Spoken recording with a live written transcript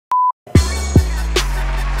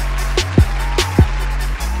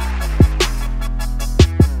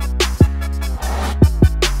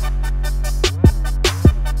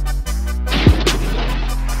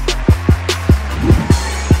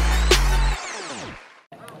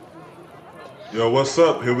Yo, what's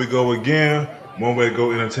up? Here we go again. One Way to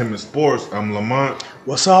Go Entertainment Sports. I'm Lamont.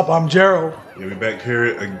 What's up? I'm Gerald. Yeah, we back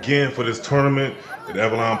here again for this tournament at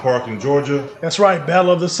Avalon Park in Georgia. That's right, Battle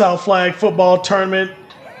of the South Flag football tournament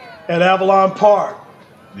at Avalon Park.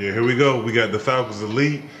 Yeah, here we go. We got the Falcons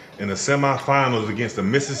Elite in the semifinals against the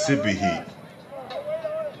Mississippi Heat.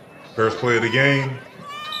 First play of the game.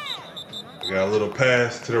 We got a little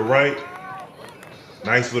pass to the right.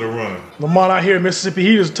 Nice little run. Lamont out here, Mississippi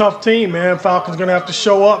Heat is a tough team, man. Falcons going to have to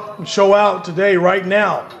show up and show out today, right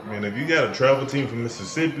now. Man, if you got a travel team from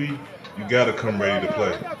Mississippi, you got to come ready to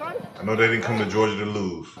play. I know they didn't come to Georgia to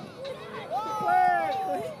lose.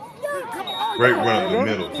 Great run up the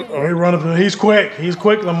middle. Great run up the middle. He's quick. He's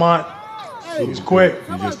quick, Lamont. He's quick.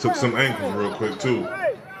 He just took some ankles real quick, too.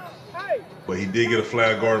 But he did get a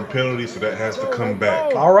flag guard penalty, so that has to come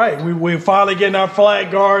back. All right. We're finally getting our flag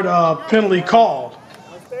guard penalty called.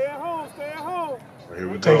 Here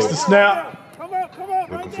we go. Takes the snap.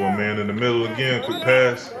 Looking for a man in the middle again. Quick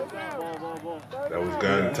pass. That was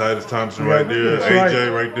guy in Titus Thompson right there.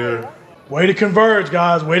 AJ right there. Way to converge,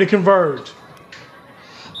 guys. Way to converge.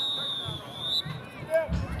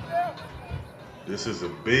 This is a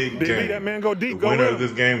big game. That man go deep. The winner of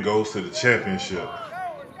this game goes to the championship.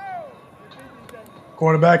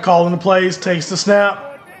 Quarterback calling the plays. Takes the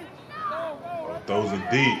snap. Throws it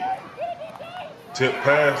deep. Tip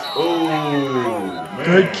pass. Oh, man.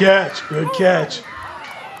 Good catch. Good catch.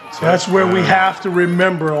 That's where we have to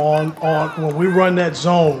remember on when we run that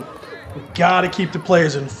zone. We got to keep the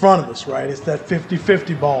players in front of us, right? It's that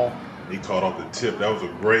 50-50 ball. He caught off the tip. That was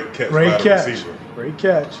a great catch by the receiver. Great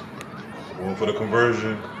catch. Going for the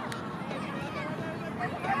conversion.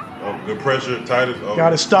 Oh, good pressure. Titus. Oh. Got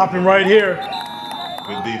to stop him right here.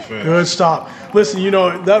 Good defense. Good stop. Listen, you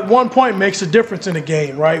know, that 1 point makes a difference in a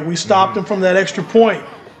game, right? We stopped him from that extra point.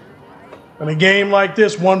 In a game like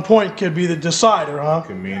this, 1 point could be the decider, huh?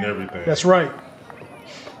 Can mean everything. That's right.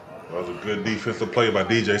 That was a good defensive play by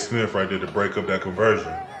DJ Smith right there to break up that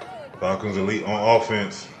conversion. Falcons Elite on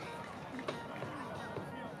offense.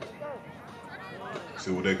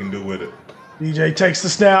 See what they can do with it. DJ takes the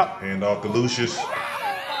snap. Hand off to Lucius.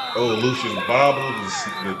 Oh, Lucius bobbled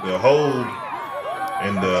the hold.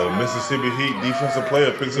 And the Mississippi Heat defensive player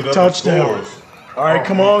picks it up Touchdown. and scores. All right,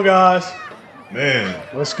 come on, guys. Man.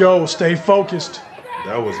 Let's go. Stay focused.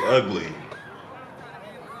 That was ugly.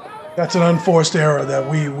 That's an unforced error that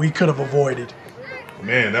we could have avoided.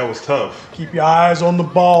 Man, that was tough. Keep your eyes on the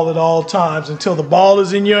ball at all times until the ball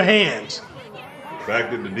is in your hands. The fact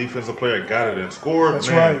that the defensive player got it and scored, that's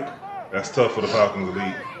man, right. That's tough for the Falcons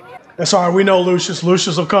Elite. That's all right. We know Lucius.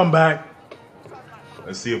 Lucius will come back.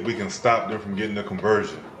 Let's see if we can stop them from getting the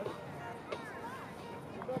conversion.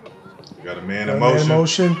 We got a man in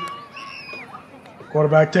motion.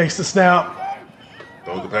 Quarterback takes the snap.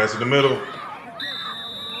 Throws the pass in the middle.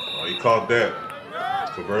 Oh, he caught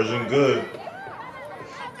that. Conversion good.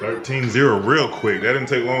 13-0 real quick. That didn't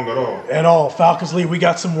take long at all. At all. Falcons Elite, we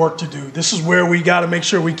got some work to do. This is where we got to make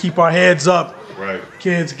sure we keep our heads up. Right.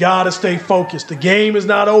 Kids got to stay focused. The game is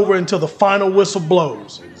not over until the final whistle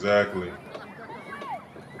blows. Exactly.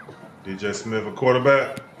 DJ Smith, a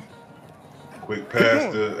quarterback. Quick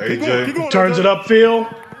pass to AJ. Turns it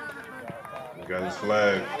upfield. He got his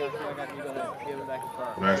flag.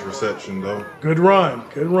 Nice reception, though. Good run.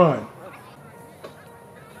 Good run.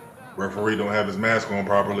 Referee don't have his mask on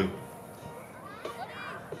properly.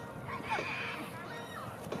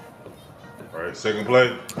 All right, second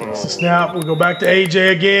play. It's a snap. We'll go back to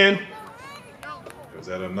AJ again. Is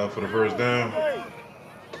that enough for the first down?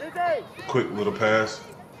 Quick little pass.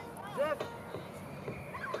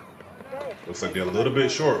 Looks like they're a little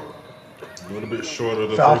bit short. A little bit short of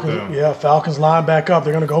the first down. Yeah, Falcons line back up.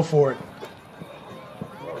 They're going to go for it.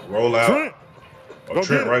 Roll out.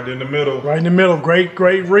 Trent right in the middle. Right in the middle. Great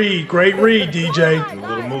read. Great read, DJ. A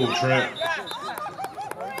little move, Trent.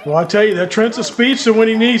 Well, I tell you, that Trent's a speedster when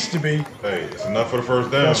he needs to be. Hey, it's enough for the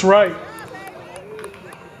first down. That's right.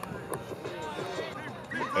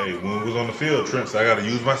 Hey, when we was on the field, Trent said, I got to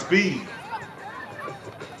use my speed.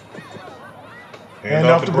 Hand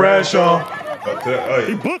off to Bradshaw.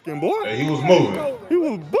 He booking, boy. Hey, he was moving. He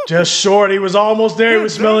was booking. Just short. He was almost there. He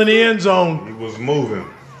was smelling the end zone. He was moving.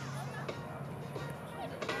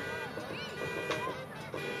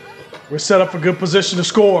 We're set up for good position to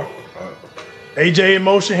score. AJ in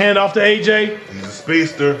motion. Hand off to AJ. He's a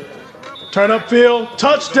speedster. Turn upfield.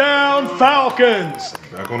 Touchdown, Falcons.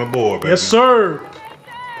 Back on the board, baby. Yes, sir.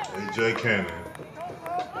 AJ Cannon.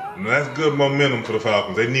 And that's good momentum for the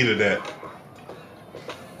Falcons. They needed that.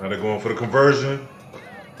 Now they're going for the conversion.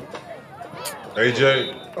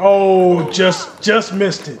 AJ. Oh, just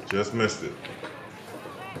missed it. Just missed it.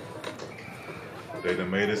 They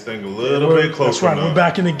done made this thing a little bit closer. That's right. Now. We're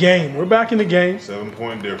back in the game. We're back in the game.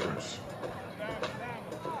 7-point difference.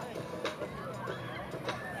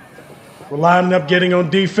 We're lining up, getting on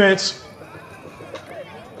defense.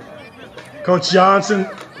 Coach Johnson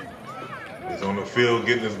is on the field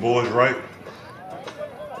getting his boys right.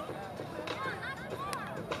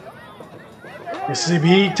 Mississippi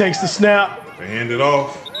Heat takes the snap. They hand it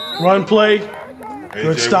off. Run play. AJ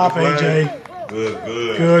Good stop, AJ.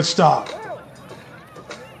 Good. Good stop.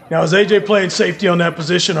 Now, is AJ playing safety on that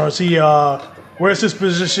position, or is he, where's his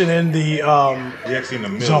position in the he actually in the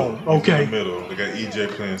middle. Zone? Okay. He's in the middle. They got EJ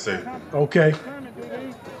playing safety. Okay.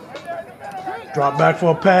 Drop back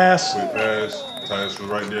for a pass. Quick pass. Titus was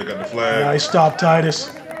right there, got the flag. Nice stop,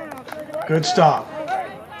 Titus. Good stop.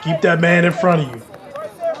 Keep that man in front of you.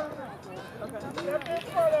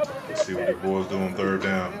 Let's see what the boys do on 3rd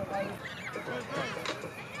down.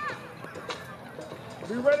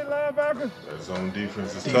 Be ready, linebackers. That zone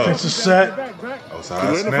defense is Defense tough. is set.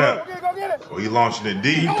 Outside snap. Oh, he launching it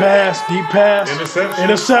deep. Deep pass. Deep pass. Interception.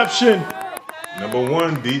 Interception. Number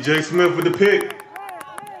 1, DJ Smith with the pick.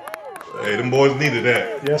 Hey, them boys needed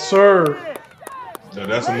that. Yes, sir. Now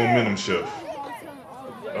that's a momentum shift.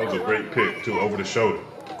 That was a great pick, too, over the shoulder.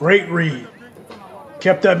 Great read.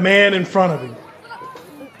 Kept that man in front of him.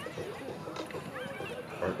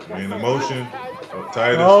 Man in motion. Oh,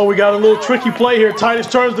 Titus. Oh, we got a little tricky play here. Titus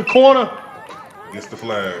turns the corner. Gets the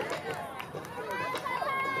flag.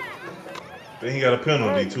 Then he got a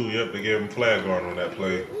penalty, too. Yep, they gave him flag guard on that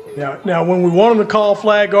play. Now, when we want them to call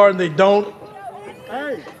flag guard and they don't,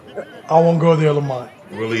 I won't go there, Lamont.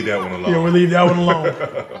 We'll leave that one alone. Yeah, we'll leave that one alone.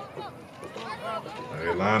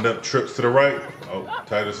 They lined up, trips to the right. Oh,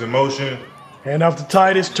 Titus in motion. Hand off to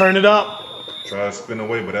Titus, turn it up. Try to spin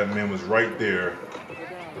away, but that man was right there.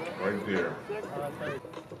 Right there.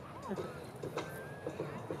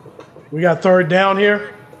 We got 3rd down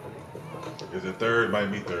here. Is it 3rd?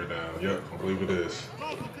 Might be 3rd down. Yep, I believe it is.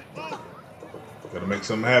 Gotta make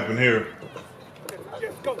something happen here.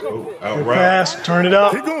 Oh, out Good right. pass, turn it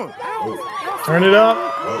up. Oh, Turn it up.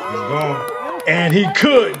 oh, he's gone. And he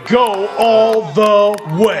could go all the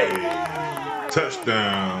way.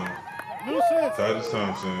 Touchdown. Titus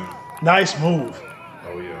Thompson. Nice move.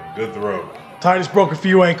 Oh, yeah. Good throw. Titus broke a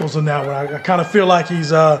few ankles on that one. I kind of feel like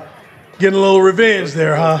he's getting a little revenge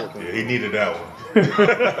there, huh? Yeah, he needed that one.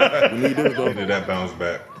 He needed that bounce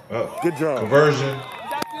back. Oh, Good job. Conversion.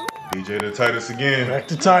 DJ to Titus again. Back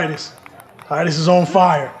to Titus. Titus is on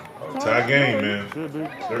fire. Oh, tie game, man.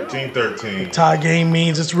 13-13. Tie game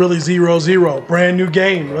means it's really 0-0. Brand new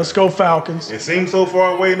game. Let's go, Falcons. It seemed so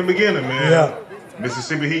far away in the beginning, man. Yeah.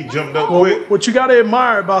 Mississippi Heat jumped up Well, quick. what you got to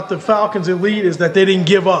admire about the Falcons Elite is that they didn't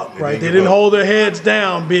give up, right? They didn't hold their heads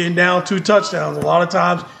down being down 2 touchdowns. A lot of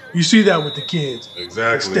times you see that with the kids.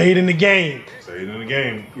 Exactly. Stayed in the game. Stayed in the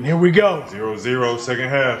game. And here we go. 0-0, second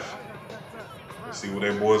half. Let's see what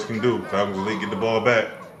their boys can do. Falcons Elite get the ball back.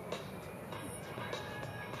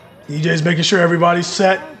 DJ's making sure everybody's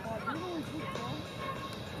set.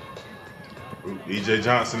 EJ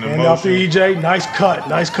Johnson in Hand off to motion. EJ. Nice cut.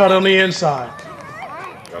 Nice cut on the inside.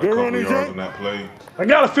 Got a couple yards on that play. I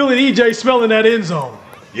got a feeling EJ smelling that end zone.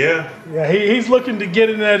 Yeah. Yeah, he's looking to get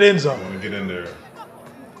in that end zone. Want to get in there.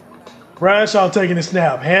 Bradshaw taking the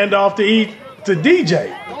snap. Hand off to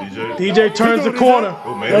DJ. DJ turns the corner.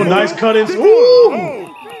 Oh, nice cut in.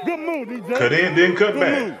 Ooh. Good move, DJ. Cut in, then cut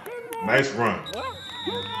back. Nice run.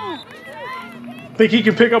 Think he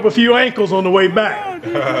can pick up a few ankles on the way back.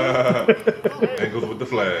 Ankles with the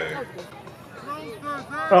flag.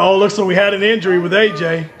 Oh, looks like we had an injury with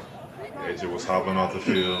AJ. AJ was hobbling off the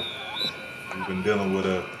field. He's been dealing with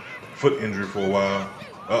a foot injury for a while.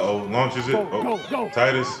 Uh-oh, launches it. Oh,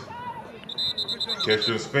 Titus. Catch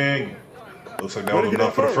and spin. Looks like that was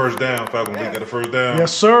enough for the first down. Falcons Elite got the first down.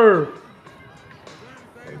 Yes, sir.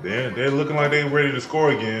 They're looking like they're ready to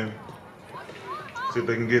score again. See if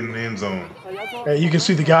they can get in the end zone. Hey, you can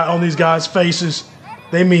see the guy on these guys' faces.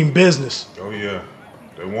 They mean business. Oh, yeah.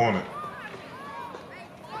 They want it.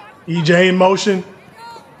 EJ in motion.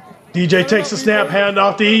 DJ takes the snap, hand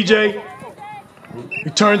off to EJ. He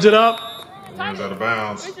turns it up. Runs out of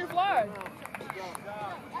bounds.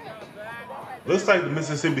 Looks like the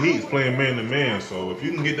Mississippi Heat is playing man-to-man, so if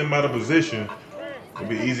you can get them out of position, it'll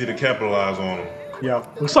be easy to capitalize on them. Yeah,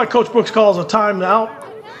 looks like Coach Brooks calls a timeout.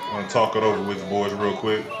 I'm going to talk it over with the boys real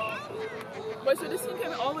quick. Wait, so this team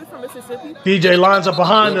came all the way from Mississippi? DJ lines up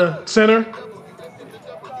behind the center.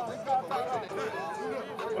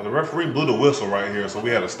 Well, the referee blew the whistle right here, so we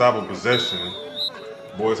had to stop a possession.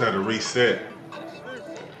 Boys had to reset.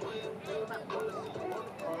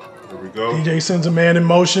 Here we go. DJ sends a man in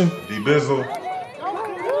motion. D-Bizzle.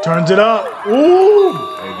 Turns it up. Ooh.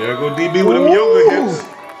 Hey, there go DB with them yoga hips.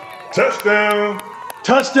 Touchdown.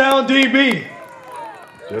 Touchdown, DB.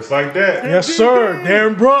 Just like that. Yes, sir.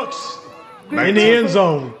 Darren Brooks in the end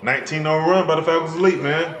zone. 19-0 run by the Falcons Elite,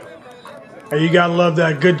 man. Hey, you got to love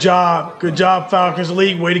that. Good job. Good job, Falcons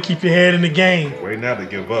Elite. Way to keep your head in the game. Wait now to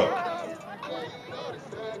give up.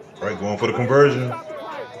 All right, going for the conversion.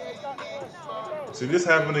 See, this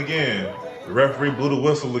happened again. The referee blew the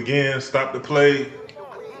whistle again, stopped the play.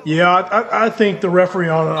 Yeah, I think the referee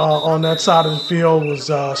on that side of the field was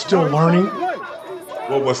still learning.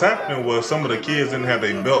 Well, what's happening was some of the kids didn't have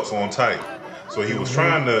their belts on tight. So he was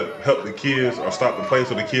trying to help the kids or stop the play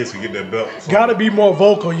so the kids could get their belts. Got to be more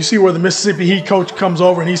vocal. You see where the Mississippi Heat coach comes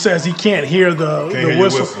over and he says he can't hear the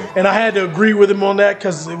whistle. And I had to agree with him on that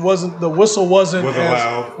because the whistle wasn't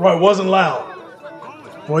loud. Right, wasn't loud.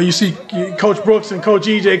 Well, you see Coach Brooks and Coach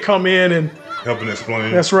EJ come in and helping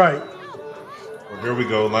explain. That's right. Well, here we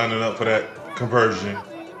go, lining up for that conversion.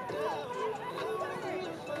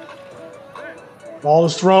 Ball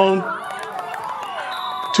is thrown.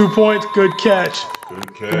 2 points, good catch.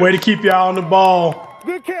 Good catch. Good way to keep your eye on the ball.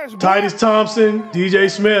 Good catch, boy. Titus Thompson, DJ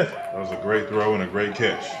Smith. That was a great throw and a great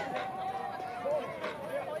catch.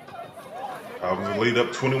 Falcons lead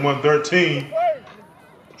up 21-13.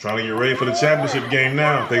 Trying to get ready for the championship game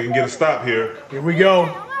now. If they can get a stop here. Here we go.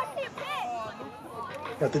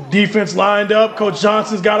 Got the defense lined up. Coach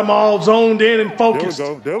Johnson's got them all zoned in and focused.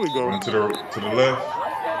 There we go. Run to the left.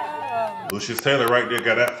 Lucius Taylor right there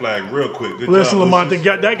got that flag real quick. Good Listen, job, Lamont,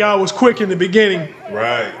 Lucius. that guy was quick in the beginning.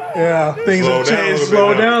 Right. Yeah, things have changed.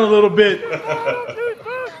 Slow down a little bit.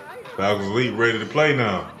 Falcons Elite ready to play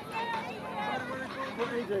now.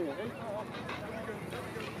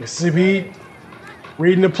 Mississippi Heat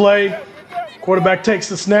reading the play. Quarterback takes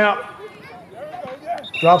the snap.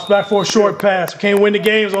 Drops back for a short pass. Can't win the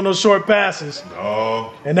games on those short passes.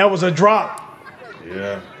 No. And that was a drop.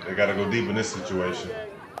 Yeah, they got to go deep in this situation.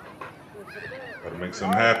 Got to make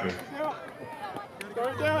something happen.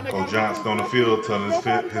 Coach Johnson on the field telling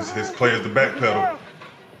his players to backpedal.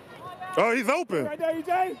 Oh, he's open.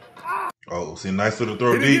 Oh, see, nice little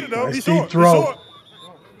throw deep. Nice deep throw.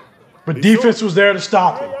 But defense was there to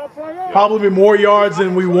stop it. Probably more yards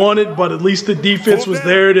than we wanted, but at least the defense was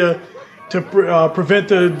there to prevent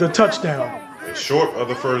the touchdown. It's short of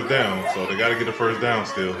the first down, so they got to get the first down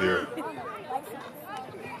still here.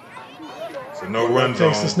 So no run zone.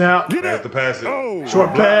 Takes the snap. Has to pass it. Oh.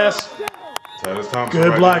 Short pass. Titus Thompson Good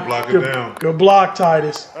right block. block it down. Good block,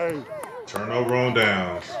 Titus. Turnover on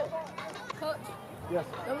downs.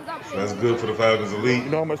 That's good for the Falcons Elite.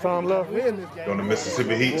 You know how much time left? On the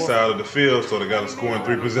Mississippi Heat side of the field, so they got to score in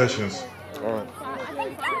 3 possessions. All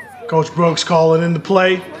right. Coach Brooks calling in the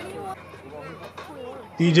play.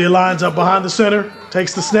 DJ lines up behind the center,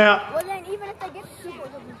 takes the snap.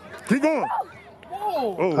 Keep going.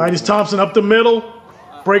 Oh. Titus Thompson up the middle,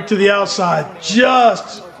 break to the outside.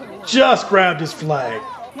 Just grabbed his flag.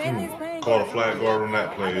 Called a flag guard on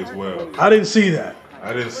that play as well. I didn't see that.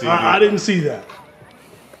 I didn't see I didn't see that.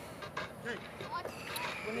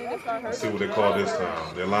 Let's see what they call this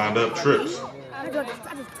time. They lined up trips.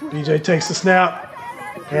 DJ takes the snap.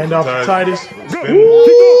 Hand off to Titus.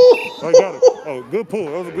 Oh, you got it. Oh, good pull.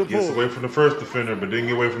 That was a good pull. Gets away from the first defender, but didn't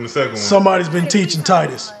get away from the second one. Somebody's been teaching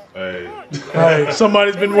Titus. Hey. Hey,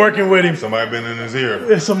 somebody's been working with him. Somebody been in his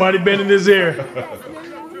ear. Somebody been in his ear.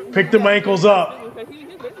 Pick them ankles up.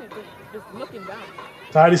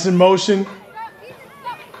 Titus in motion.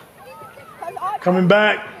 Coming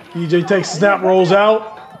back. DJ takes the snap, rolls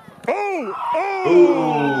out. Ooh,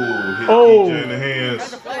 hit DJ in the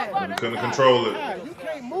hands. But he couldn't control it. You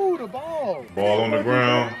can't move the ball. Ball on the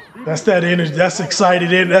ground. That's that energy. That's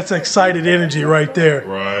excited energy right there.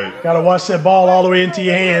 Right. Got to watch that ball all the way into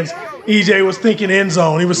your hands. EJ was thinking end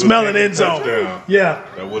zone. He was smelling end zone. Touchdown. Yeah.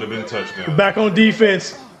 That would have been touchdown. Back on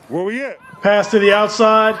defense. Where we at? Pass to the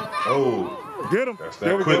outside. Oh. Get him. That's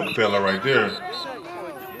that quick fella right there.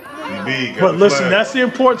 DB got But the listen, flag. that's the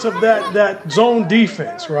importance of that zone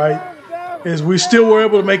defense, right? Is we still were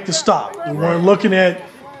able to make the stop. We weren't looking at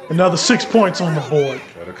another 6 points on the board.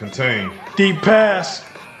 Gotta contain. Deep pass.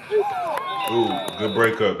 Ooh, good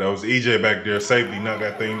breakup. That was EJ back there. Safety knocked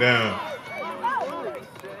that thing down.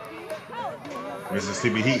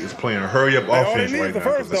 Mississippi Heat is playing a hurry-up offense right now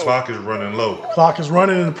because the clock is running low. Clock is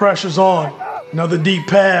running and the pressure's on. Another deep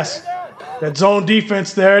pass. That zone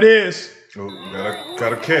defense, there it is. Ooh,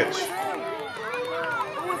 got a catch.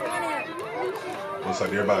 Looks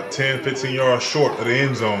like they're about 10, 15 yards short of the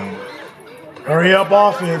end zone. Hurry up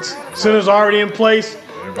offense. Center's already in place.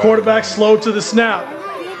 Quarterback slow to the snap.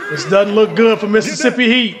 This doesn't look good for Mississippi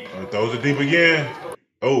Heat. Throws it deep again.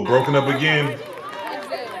 Oh, broken up again.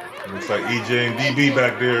 Looks like EJ and DB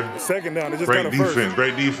back there. Second down. They just Great got it defense. first.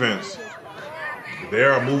 Great defense. They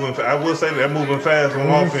are moving. I will say they're moving fast on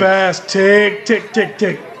Moving offense. fast. Tick, tick, tick,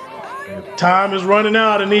 tick. Time is running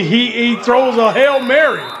out, and he throws a Hail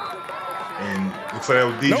Mary. And looks like that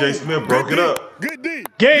was DJ Smith broke Good it D. up. Good D.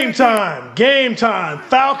 Game time. Game time.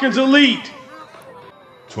 Falcons Elite.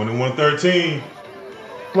 21-13.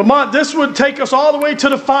 Lamont, this would take us all the way to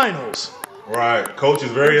the finals. Right. Coach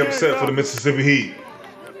is very upset for the Mississippi Heat.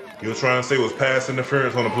 He was trying to say it was pass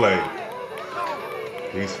interference on the play.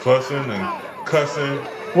 He's fussing and cussing.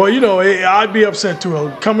 Well, you know, I'd be upset too.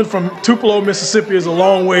 Coming from Tupelo, Mississippi is a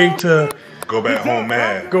long way to Go back home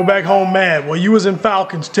mad. go back home mad. Well, you was in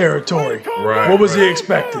Falcons territory. Right. What was he right.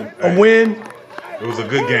 expecting? Hey. A win? It was a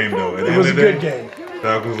good game, though. At the It end was a of the good day, game.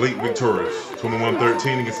 Falcons Elite victorious.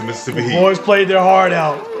 21-13 against the Mississippi Heat. Boys played their heart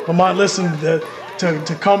out. Lamont, listen,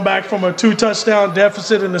 to come back from a 2-touchdown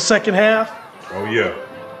deficit in the second half. Oh, yeah.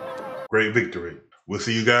 Great victory. We'll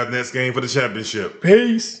see you guys next game for the championship.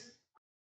 Peace.